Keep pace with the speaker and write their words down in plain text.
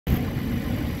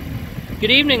Good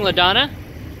evening, LaDonna.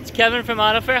 It's Kevin from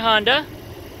Auto Fair Honda.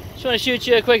 Just want to shoot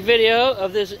you a quick video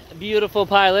of this beautiful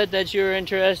Pilot that you're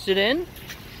interested in.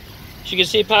 As you can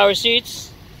see, power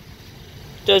seats.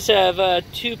 It does have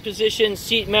 2-position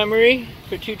seat memory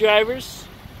for 2 drivers.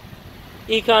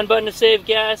 Econ button to save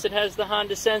gas. It has the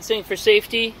Honda sensing for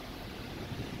safety.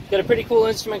 Got a pretty cool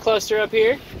instrument cluster up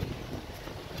here.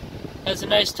 Has a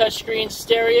nice touchscreen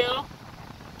stereo.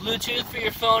 Bluetooth for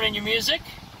your phone and your music.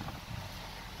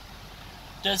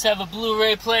 Does have a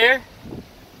Blu-ray player.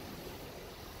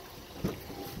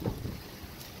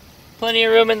 Plenty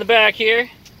of room in the back here.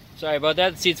 Sorry about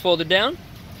that, the seat's folded down.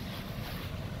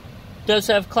 Does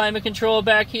have climate control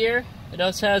back here. It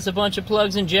also has a bunch of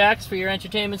plugs and jacks for your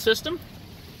entertainment system.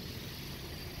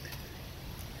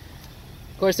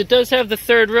 Of course, it does have the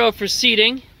 3rd row for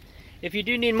seating. If you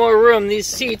do need more room, these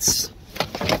seats,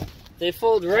 they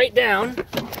fold right down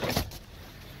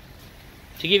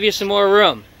to give you some more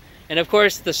room. And of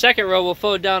course, the 2nd row will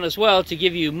fold down as well to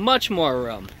give you much more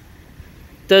room.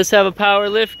 Does have a power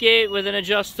lift gate with an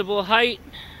adjustable height.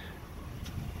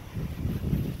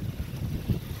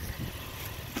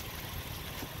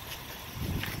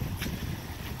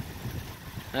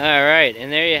 Alright,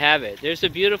 and there you have it. There's a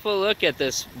beautiful look at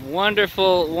this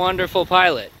wonderful, wonderful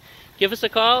Pilot. Give us a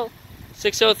call,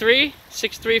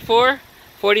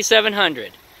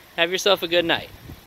 603-634-4700. Have yourself a good night.